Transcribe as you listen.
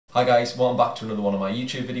Hi guys, welcome back to another one of my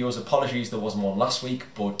YouTube videos. Apologies there wasn't one last week,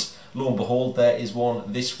 but lo and behold there is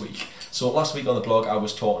one this week. So last week on the blog I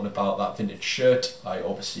was talking about that vintage shirt I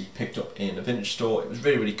obviously picked up in a vintage store. It was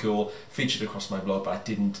really cool, featured across my blog, but I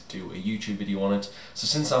didn't do a YouTube video on it. So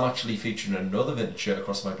since I'm actually featuring another vintage shirt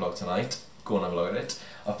across my blog tonight, go and have a look at it,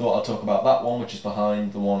 I thought I'll talk about that one, which is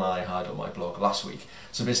behind the one I had on my blog last week.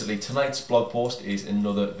 So basically tonight's blog post is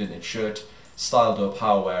another vintage shirt, styled up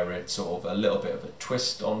how I wear it, sort of a little bit of a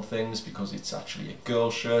twist on things because it's actually a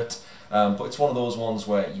girl shirt, but it's one of those ones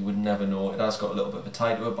where you would never know. It has got a little bit of a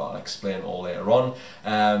tie to it, but I'll explain all later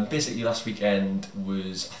on. Basically last weekend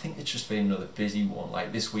was, I think it's just been another busy one.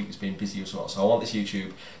 Like this week has been busy as well, so I want this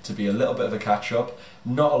YouTube to be a little bit of a catch up,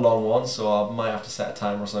 not a long one, so I might have to set a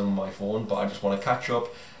timer or something on my phone, but I just want to catch up.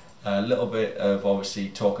 A little bit of obviously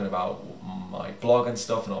talking about my blog and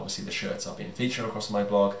stuff, and obviously the shirts I've been featuring across my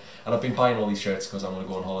blog. And I've been buying all these shirts because I'm going to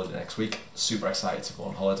go on holiday next week. Super excited to go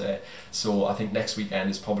on holiday. So I think next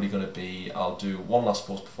weekend is probably going to be, I'll do one last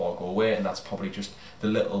post before I go away, and that's probably just the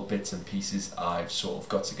little bits and pieces I've sort of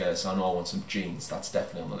got together. So I know I want some jeans, that's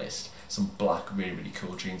definitely on the list. Some black, really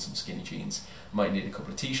cool jeans, some skinny jeans. Might need a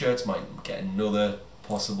couple of t-shirts, might get another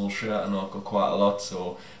possible shirt. I know I've got quite a lot,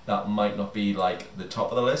 so that might not be like the top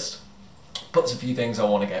of the list, but there's a few things I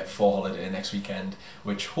want to get for holiday next weekend,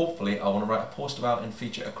 which hopefully I want to write a post about and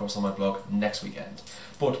feature across on my blog next weekend.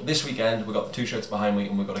 But this weekend we've got the two shirts behind me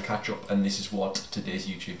and we've got to catch up, and this is what today's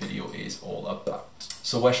YouTube video is all about.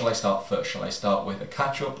 So where shall I start first? Shall I start with a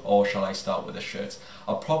catch up or shall I start with a shirt?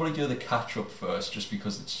 I'll probably do the catch up first, just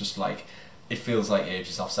because it's just like, it feels like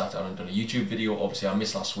ages I've sat down and done a YouTube video. Obviously I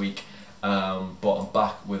missed last week, but I'm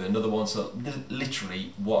back with another one. So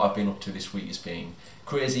literally what I've been up to this week has been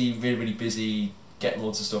crazy, really busy, getting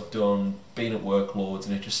loads of stuff done, being at work loads,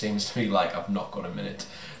 and it just seems to me like I've not got a minute.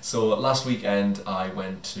 So last weekend I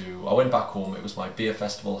went back home. It was my beer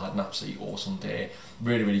festival, had an absolutely awesome day,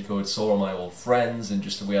 really good, saw all my old friends, and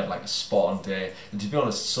just we had like a spot on day. And to be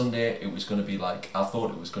honest, Sunday it was going to be like, I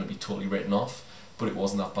thought it was going to be totally written off, but it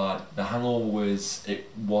wasn't that bad. The hangover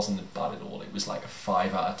wasn't bad at all. It was like a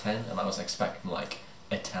 5 out of 10, and I was expecting like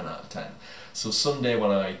a 10 out of 10. So Sunday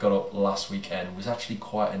when I got up last weekend was actually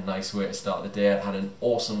quite a nice way to start the day. I had an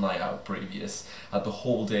awesome night out previous, had the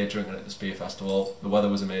whole day drinking at this beer festival. The weather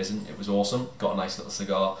was amazing, it was awesome, got a nice little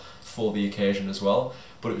cigar for the occasion as well,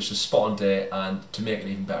 but it was just spot on day, and to make it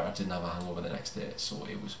even better I didn't have a hangover the next day, so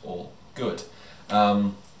it was all good.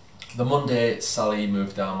 The Monday, Sally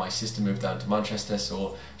moved down, my sister moved down to Manchester,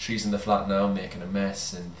 so she's in the flat now making a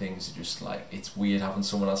mess, and things are just like, it's weird having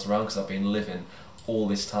someone else around because I've been living all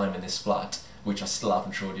this time in this flat, which I still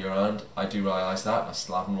haven't showed you around. I do realise that, I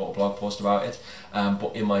still haven't wrote a blog post about it,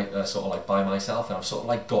 but in my sort of like by myself, and I've sort of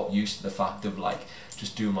like got used to the fact of like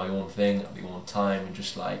just doing my own thing at my own time, and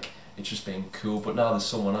just like, it's just been cool. But now there's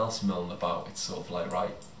someone else milling about, it's sort of like,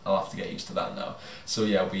 right, I'll have to get used to that now. So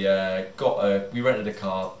yeah, we rented a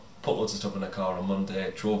car, put loads of stuff in the car on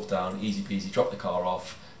Monday, drove down, easy peasy, dropped the car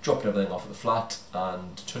off, dropped everything off at the flat,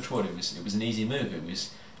 and touch wood, it was an easy move. It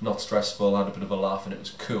was not stressful, had a bit of a laugh, and it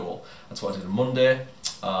was cool. That's what I did on Monday.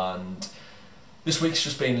 And this week's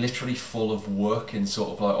just been literally full of work, and sort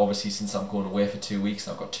of like, obviously since I'm going away for 2 weeks,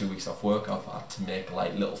 I've got 2 weeks off work, I've had to make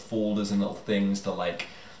like little folders and little things to like,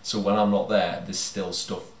 so when I'm not there, there's still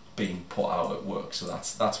stuff being put out at work. So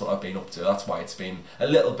that's what I've been up to. That's why it's been a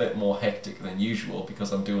little bit more hectic than usual,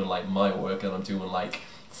 because I'm doing like my work and I'm doing like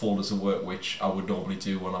folders of work which I would normally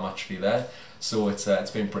do when I'm actually there. So it's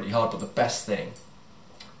been pretty hard. But the best thing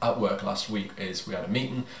at work last week is we had a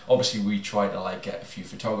meeting. Obviously we tried to like get a few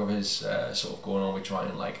photographers sort of going on. We try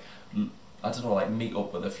and like, I don't know, like meet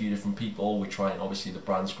up with a few different people. We try and, obviously the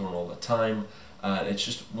brand's growing all the time, and it's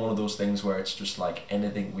just one of those things where it's just like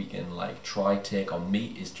anything we can like try take on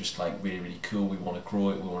meet is just like really cool. We want to grow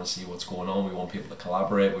it, we want to see what's going on, we want people to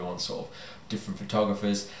collaborate, we want sort of different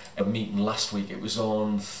photographers. A meeting last week, it was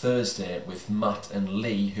on Thursday, with Matt and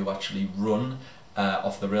Lee, who actually run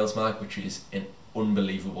Off the Rails Mag, which is an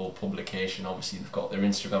unbelievable publication. Obviously they've got their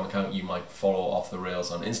Instagram account. You might follow Off the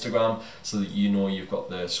Rails on Instagram, so that you know you've got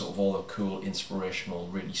the sort of all the cool, inspirational,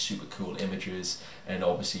 really super cool images, and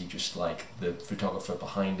obviously just like the photographer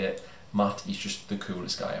behind it. Matt, he's just the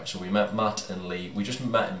coolest guy ever. So we met Matt and Lee. We just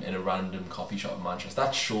met him in a random coffee shop in Manchester.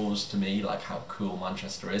 That shows to me like how cool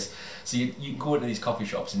Manchester is. So you go into these coffee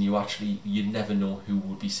shops and you never know who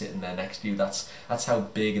would be sitting there next to you. That's how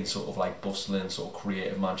big and sort of like bustling, sort of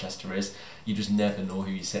creative Manchester is. You just never know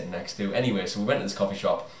who you're sitting next to. Anyway, so we went to this coffee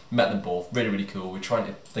shop, met them both, really cool. We're trying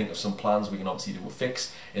to think of some plans we can obviously do a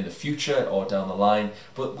fix in the future or down the line.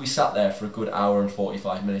 But we sat there for a good hour and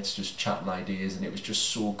 45 minutes just chatting ideas, and it was just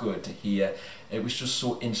so good to here. It was just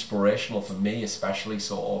so inspirational for me, especially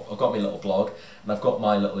sort of, I've got my little blog and I've got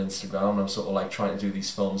my little Instagram and I'm sort of like trying to do these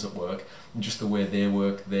films at work and just the way they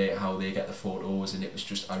work, how they get the photos, and it was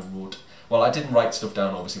just, I didn't write stuff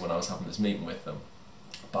down obviously when I was having this meeting with them,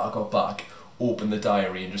 but I got back, opened the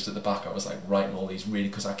diary, and just at the back I was like writing all these really,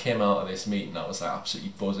 because I came out of this meeting I was like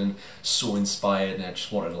absolutely buzzing, so inspired, and I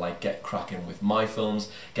just wanted to like get cracking with my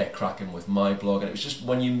films, get cracking with my blog. And it was just,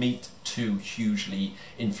 when you meet two hugely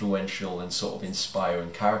influential and sort of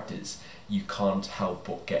inspiring characters, you can't help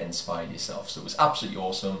but get inspired yourself. So it was absolutely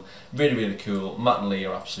awesome, really, really cool. Matt and Lee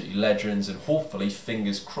are absolutely legends, and hopefully,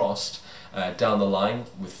 fingers crossed, down the line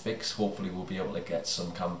with Fix, hopefully we'll be able to get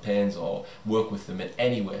some campaigns or work with them in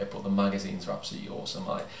any way. But the magazines are absolutely awesome,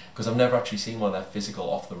 because I've never actually seen one of their physical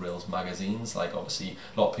off the rails magazines. Like obviously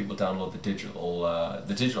a lot of people download the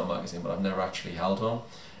digital magazine, but I've never actually held one.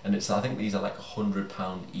 And I think these are like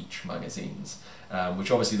 £100 each magazines,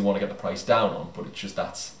 which obviously they want to get the price down on, but it's just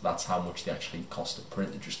that's how much they actually cost to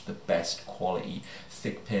print. They're just the best quality,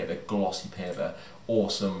 thick paper, glossy paper,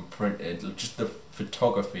 awesome printed, just the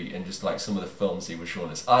photography and just like some of the films he was showing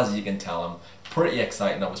us. As you can tell, I'm pretty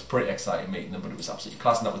excited. I was pretty excited meeting them, but it was absolutely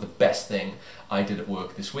class, and that was the best thing I did at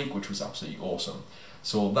work this week, which was absolutely awesome.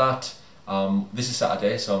 So that, this is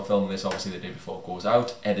Saturday, so I'm filming this obviously the day before it goes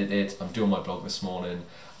out, edit it, I'm doing my blog this morning,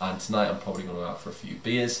 and tonight I'm probably going to go out for a few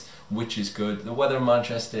beers, which is good. The weather in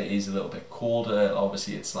Manchester is a little bit colder.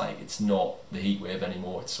 Obviously it's like, it's not the heat wave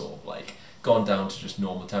anymore, it's sort of like gone down to just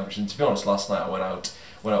normal temperatures. And to be honest, last night I went out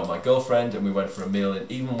with my girlfriend and we went for a meal,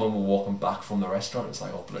 and even when we were walking back from the restaurant, it's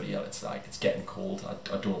like, oh bloody hell, it's like, it's getting cold.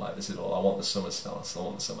 I don't like this at all. I want the summer still, I still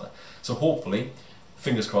want the summer. So hopefully,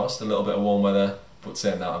 fingers crossed, a little bit of warm weather, but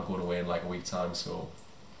saying that, I'm going away in like a week's time, so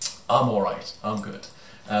I'm alright, I'm good.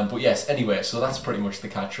 But yes, anyway, so that's pretty much the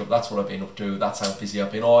catch up. That's what I've been up to. That's how busy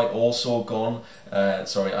I've been. Oh, I also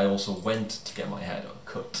went to get my hair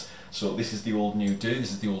cut. So this is the old new do.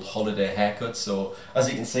 This is the old holiday haircut. So as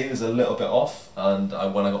you can see, there's a little bit off. And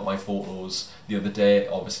when I got my photos the other day,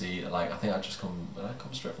 obviously, like I think I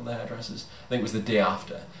come straight from the hairdressers. I think it was the day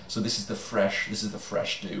after. So this is the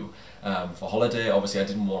fresh do for holiday. Obviously, I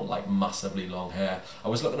didn't want like massively long hair. I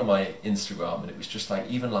was looking at my Instagram, and it was just like,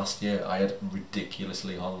 even last year I had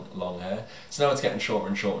ridiculously long hair. So now it's getting shorter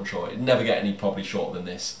and shorter and shorter. It'd never get any probably shorter than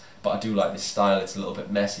this. But I do like this style. It's a little bit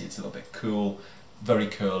messy. It's a little bit cool. Very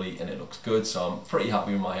curly, and it looks good, so I'm pretty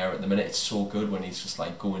happy with my hair at the minute. It's so good when he's just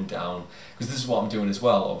like going down, because this is what I'm doing as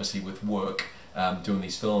well, obviously with work, doing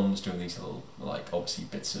these films, doing these little like obviously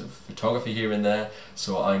bits of photography here and there.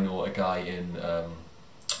 So I know a guy in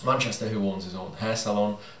Manchester who owns his own hair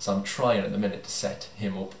salon, so I'm trying at the minute to set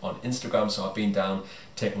him up on Instagram. So I've been down,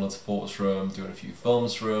 taking lots of photos for him, doing a few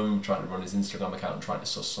films for him, trying to run his Instagram account and trying to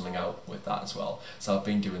suss something out with that as well. So I've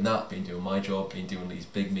been doing that, been doing my job, been doing these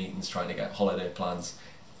big meetings, trying to get holiday plans.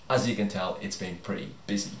 As you can tell, it's been pretty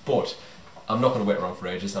busy, but I'm not going to wait around for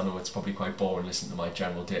ages. I know it's probably quite boring listening to my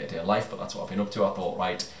general day-to-day life, but that's what I've been up to. I thought,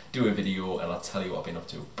 right, do a video and I'll tell you what I've been up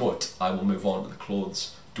to, but I will move on to the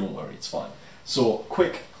clothes. Don't worry, it's fine. So,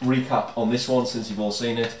 quick recap on this one, since you've all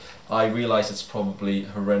seen it. I realise it's probably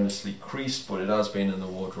horrendously creased, but it has been in the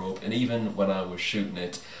wardrobe, and even when I was shooting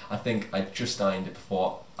it, I think I just ironed it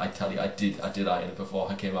before. I tell you, I did iron it before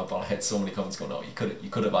I came out, but I had so many comments going, oh, you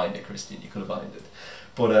could have ironed it, Christian, you could have ironed it.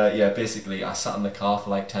 But yeah, basically I sat in the car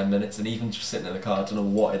for like 10 minutes, and even just sitting in the car, I don't know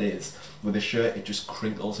what it is, with the shirt, it just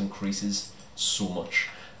crinkles and creases so much.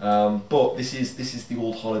 But this is the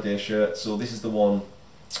old holiday shirt, so this is the one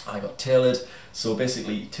I got tailored. So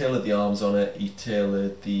basically he tailored the arms on it, he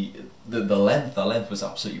tailored the length was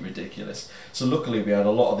absolutely ridiculous. So luckily we had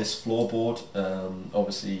a lot of this floorboard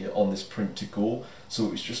obviously on this print to go, so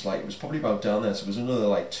it was just like, it was probably about down there, so it was another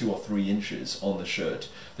like 2 or 3 inches on the shirt.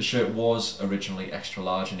 The shirt was originally extra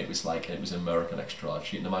large, and it was American extra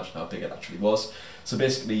large. You can imagine how big it actually was. So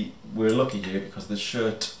basically we're lucky here because the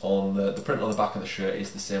shirt on the print on the back of the shirt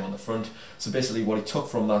is the same on the front. So basically what he took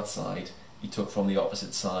from that side, he took from the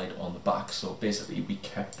opposite side on the back, so basically we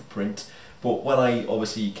kept the print. But when I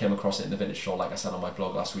obviously came across it in the vintage store, like I said on my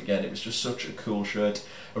blog last weekend, it was just such a cool shirt.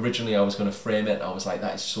 Originally I was going to frame it, I was like,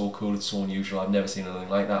 that is so cool, it's so unusual, I've never seen anything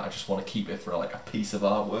like that, I just want to keep it for like a piece of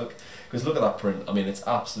artwork. Because look at that print, I mean, it's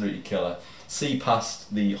absolutely killer. See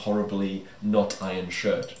past the horribly not ironed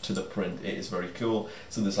shirt to the print, it is very cool.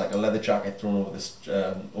 So there's like a leather jacket thrown over this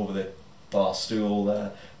over the bar stool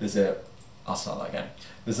there. I'll start that again.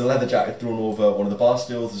 There's a leather jacket thrown over one of the bar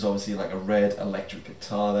stools. There's obviously like a red electric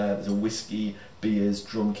guitar there. There's a whiskey, beers,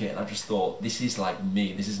 drum kit, and I just thought, this is like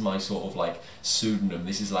me. This is my sort of like pseudonym.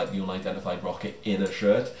 This is like the Unidentified Rocker in a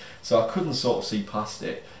shirt. So I couldn't sort of see past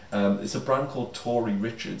it. It's a brand called Tory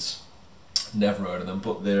Richards. Never heard of them,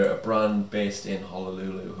 but they're a brand based in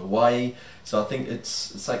Honolulu, Hawaii. So I think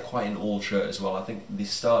it's like quite an old shirt as well. I think they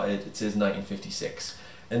started, it says 1956.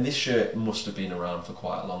 And this shirt must have been around for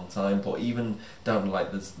quite a long time, but even down to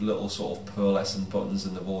like this little sort of pearlescent buttons,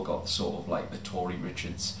 and they've all got the sort of like the Tory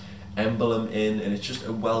Richards emblem in, and it's just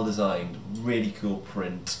a well designed, really cool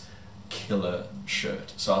print, killer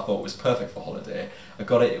shirt. So I thought it was perfect for holiday. I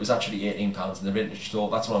got it, it was actually £18 in the vintage store.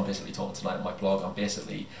 That's what I'm basically talking tonight on my blog.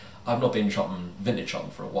 I've not been vintage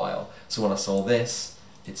shopping for a while, so when I saw this,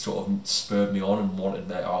 it sort of spurred me on and wanted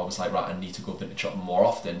that. I was like, right, I need to go vintage shopping more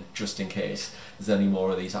often, just in case there's any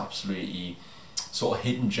more of these absolutely sort of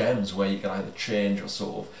hidden gems where you can either change or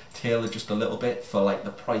sort of tailor just a little bit for like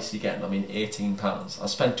the price you're getting. I mean, £18. I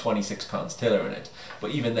spent £26 tailoring it,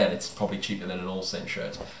 but even then it's probably cheaper than an All Saint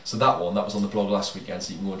shirt. So that was on the blog last weekend,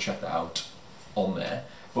 so you can go and check that out on there.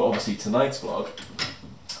 But obviously tonight's vlog,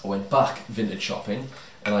 I went back vintage shopping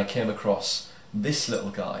and I came across this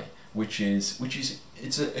little guy, which is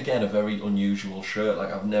again a very unusual shirt.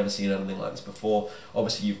 Like, I've never seen anything like this before.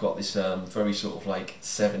 Obviously you've got this very sort of like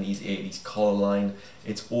 70s 80s collar line.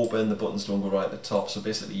 It's open, the buttons don't go right at the top, so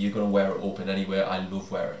basically you're going to wear it open anywhere. I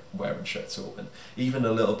love wearing shirts open, even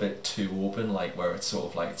a little bit too open, like where it's sort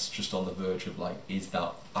of like it's just on the verge of like, is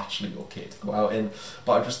that actually okay to go out in?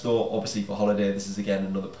 But I just thought, obviously for holiday, this is again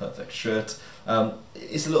another perfect shirt.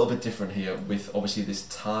 It's a little bit different here with obviously this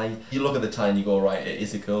tie. You look at the tie and you go, right, it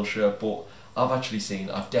is a girl shirt, but I've actually seen,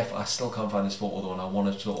 I still can't find this photo though, and I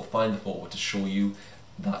want to sort of find the photo to show you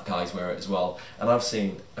that guys wear it as well. And I've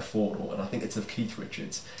seen a photo, and I think it's of Keith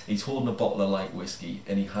Richards. He's holding a bottle of light whiskey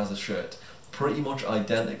and he has a shirt pretty much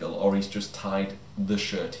identical, or he's just tied the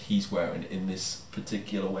shirt he's wearing in this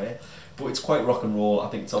particular way. But it's quite rock and roll. I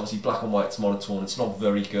think it's obviously black and white, it's monotone, it's not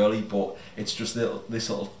very girly, but it's just this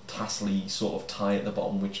little tassely sort of tie at the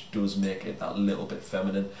bottom, which does make it that little bit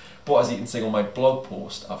feminine. But as you can see on my blog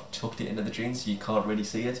post, I've tucked it into the jeans so you can't really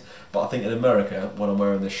see it. But I think in America, when I'm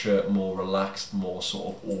wearing this shirt, more relaxed, more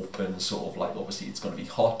sort of open, sort of like, obviously it's going to be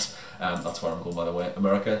hot. That's where I'm going, by the way.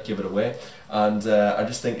 America, give it away. And I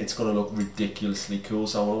just think it's going to look ridiculously cool,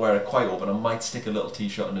 so I'm going to wear it quite open. I might stick a little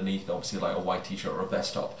t-shirt underneath, obviously like a white t-shirt or a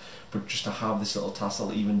vest top, but just to have this little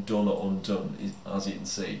tassel even done or undone, as you can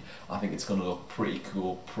see, I think it's going to look pretty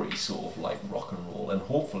cool, pretty sort of like rock and roll, and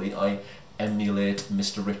hopefully I emulate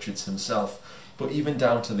Mr. Richards himself. But even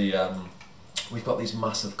down to the we've got these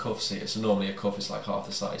massive cuffs here, so normally a cuff is like half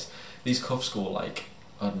the size. These cuffs go like,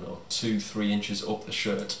 I don't know, 2-3 inches up the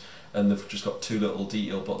shirt, and they've just got two little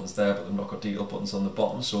detail buttons there, but they've not got detail buttons on the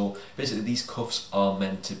bottom. So basically these cuffs are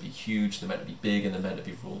meant to be huge, they're meant to be big, and they're meant to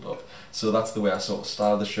be rolled up. So that's the way I sort of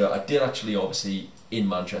styled the shirt. I did actually, obviously in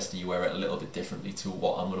Manchester you wear it a little bit differently to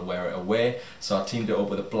what I'm going to wear it away, so I teamed it up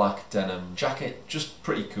with a black denim jacket, just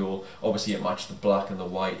pretty cool. Obviously it matched the black and the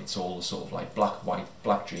white, it's all sort of like black, white,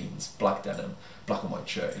 black jeans, black denim, black and white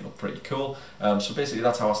shirt. It looked pretty cool. So basically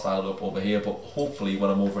that's how I styled it up over here, but hopefully when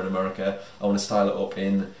I'm over in America I want to style it up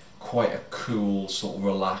in quite a cool, sort of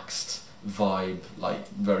relaxed vibe, like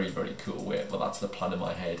very, very cool way. But that's the plan in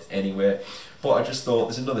my head anyway. But I just thought,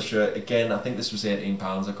 there's another shirt, again, I think this was £18,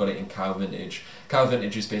 I got it in Cow Vintage. Cow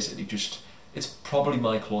Vintage is basically just, it's probably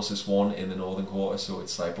my closest one in the Northern Quarter, so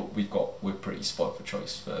it's like, but we're pretty spoiled for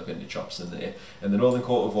choice for vintage shops in there. In the Northern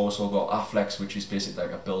Quarter we've also got Affleck's, which is basically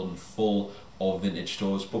like a building full of vintage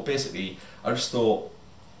stores. But basically, I just thought,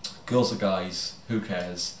 girls or guys, who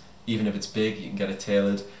cares? Even if it's big, you can get it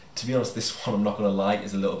tailored. To be honest, this one, I'm not going to lie,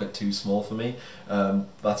 is a little bit too small for me.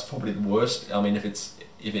 That's probably the worst. I mean, if it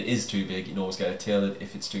is too big, you can always get it tailored.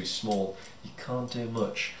 If it's too small, you can't do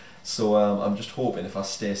much. So I'm just hoping if I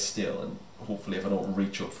stay still, and hopefully if I don't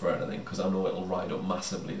reach up for anything, because I know it'll ride up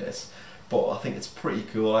massively, this. But I think it's pretty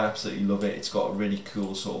cool, I absolutely love it. It's got a really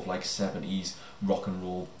cool sort of like 70s rock and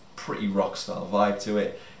roll, pretty rock style vibe to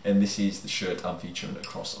it. And this is the shirt I'm featuring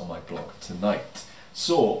across on my blog tonight.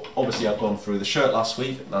 So, obviously I've gone through the shirt last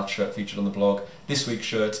week, and that shirt featured on the blog, this week's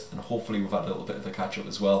shirt, and hopefully we've had a little bit of a catch up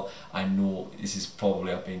as well. I know this is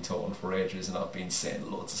probably, I've been talking for ages and I've been saying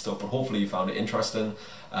loads of stuff, but hopefully you found it interesting.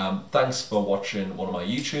 Thanks for watching one of my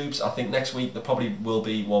YouTubes. I think next week there probably will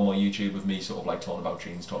be one more YouTube of me sort of like talking about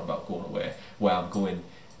jeans, talking about going away, where I'm going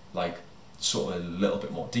like sort of a little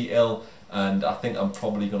bit more detail. And I think I'm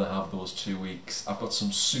probably going to have those 2 weeks. I've got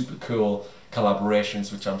some super cool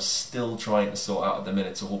collaborations which I'm still trying to sort out at the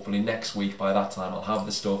minute, so hopefully next week, by that time, I'll have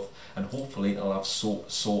the stuff, and hopefully I'll have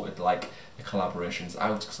sorted like the collaborations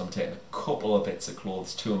out, because I'm taking a couple of bits of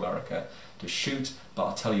clothes to America to shoot, but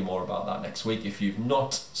I'll tell you more about that next week. If you've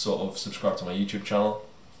not sort of subscribed to my YouTube channel,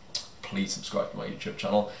 please subscribe to my YouTube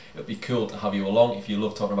channel. It'd be cool to have you along if you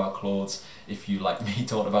love talking about clothes, if you like me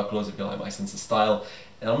talking about clothes, if you like my sense of style.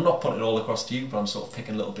 And I'm not putting it all across to you, but I'm sort of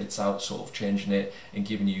picking little bits out, sort of changing it and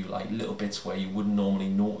giving you like little bits where you wouldn't normally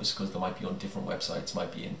notice because they might be on different websites,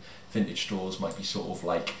 might be in vintage stores, might be sort of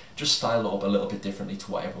like just styled up a little bit differently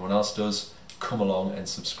to what everyone else does. Come along and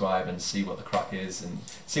subscribe and see what the crack is and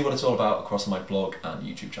see what it's all about across my blog and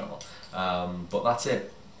YouTube channel. But that's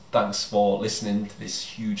it. Thanks for listening to this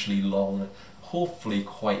hugely long, hopefully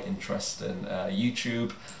quite interesting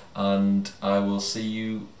YouTube, and I will see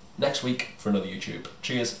you next week for another YouTube.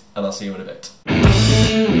 Cheers, and I'll see you in a bit.